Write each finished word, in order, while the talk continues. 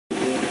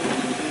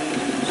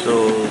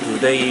So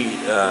today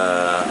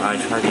I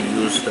try to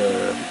use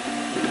the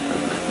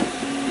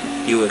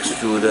dual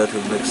extruder to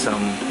make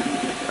some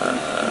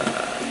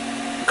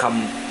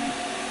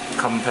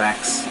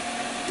complex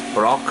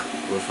block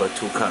with a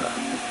two color.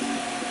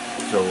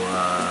 So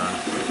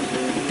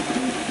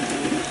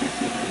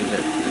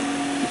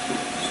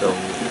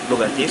look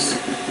at this.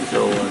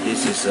 So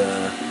this is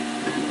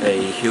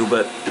a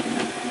Hilbert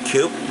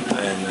cube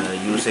and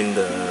using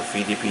the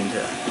 3D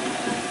printer.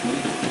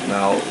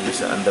 Now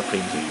it's under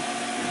printing.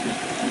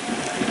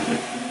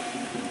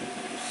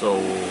 So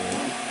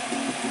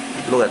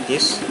look at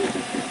this.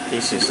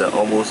 This is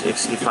almost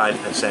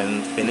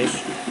 65%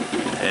 finished,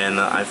 and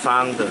I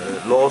found the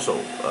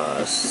nozzle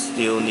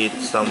still need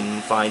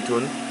some fine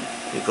tune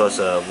because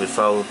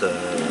without the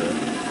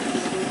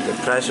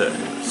pressure,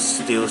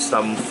 still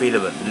some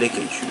filament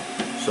leakage.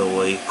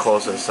 So it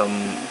causes some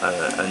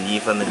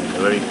uneven and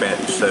very bad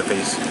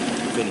surface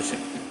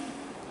finishing.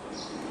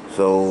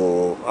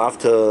 So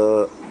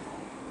after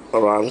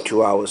around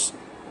 2 hours,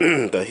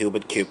 the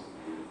Hilbert cube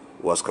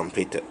was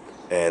completed,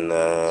 and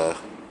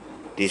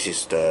this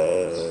is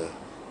the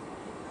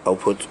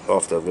output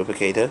of the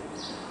replicator.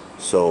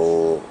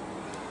 So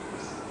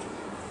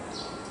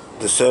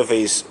the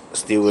surface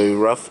still very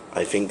rough.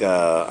 I think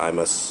I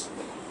must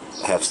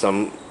have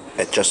some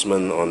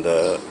adjustment on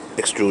the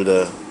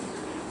extruder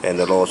and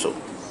the nozzle,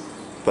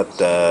 but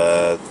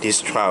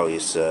this trial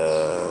is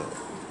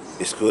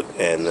good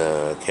and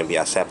can be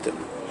accepted.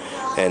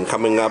 And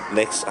coming up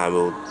next, I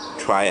will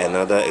try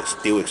another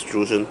steel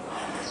extrusion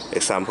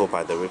example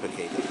by the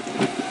replicator.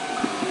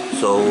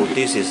 So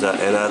this is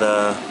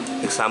another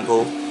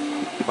example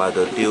by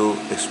the dual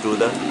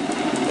extruder,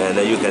 and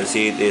you can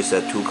see this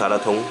two color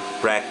tone,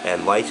 black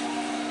and white,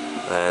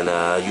 and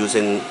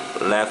using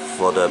left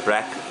for the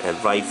black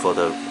and right for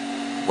the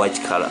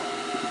white color.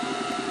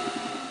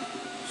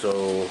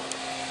 So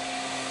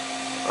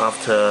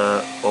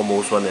after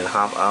almost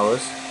 1.5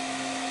 hours,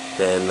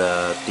 then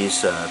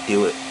this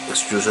dual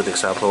extrusion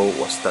example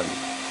was done.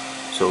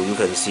 So you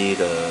can see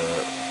the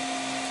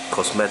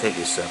cosmetic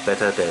is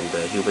better than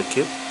the Hilbert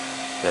cube,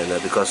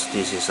 and because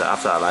this is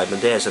after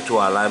alignment. There is two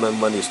alignment.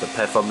 One is the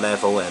platform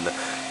level, and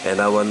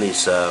another one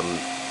is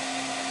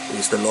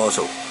the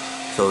nozzle.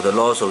 So the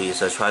nozzle is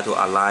try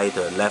to align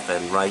the left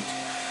and right,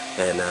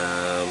 and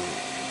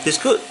it's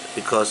good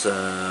because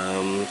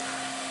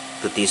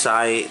the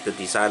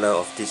designer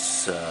of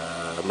this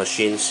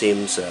machine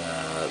seems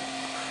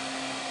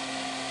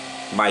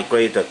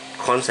migrate the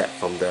concept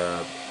from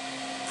the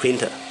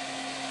printer.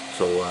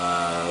 So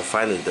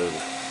finally the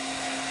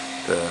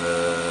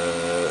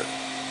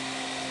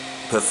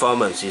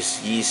performance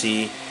is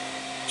easy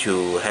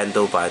to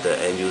handle by the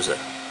end user.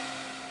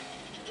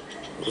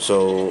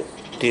 So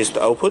this is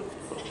the output,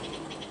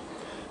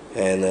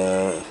 and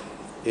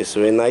it's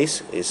very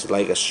nice. It's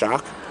like a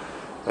shark.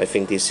 I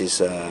think this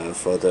is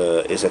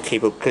is a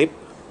cable clip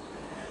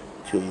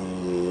to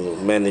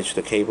manage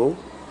the cable.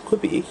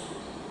 Could be,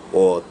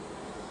 or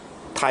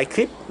tie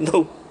clip.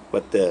 No,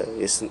 but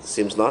it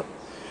seems not.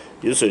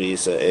 Usually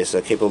it's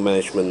a cable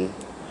management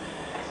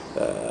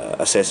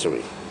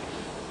accessory.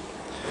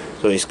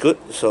 So it's good.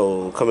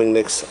 So coming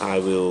next, I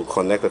will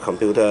connect the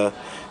computer,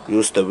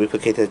 use the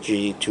Replicator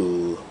G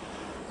to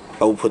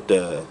output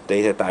the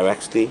data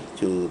directly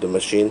to the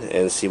machine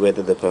and see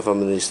whether the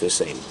performance is the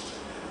same.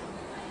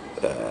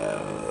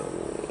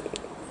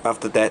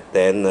 After that,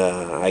 then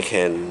I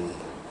can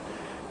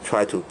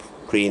try to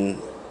print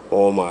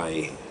all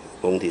my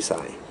own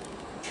design.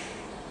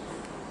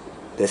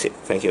 That's it.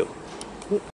 Thank you.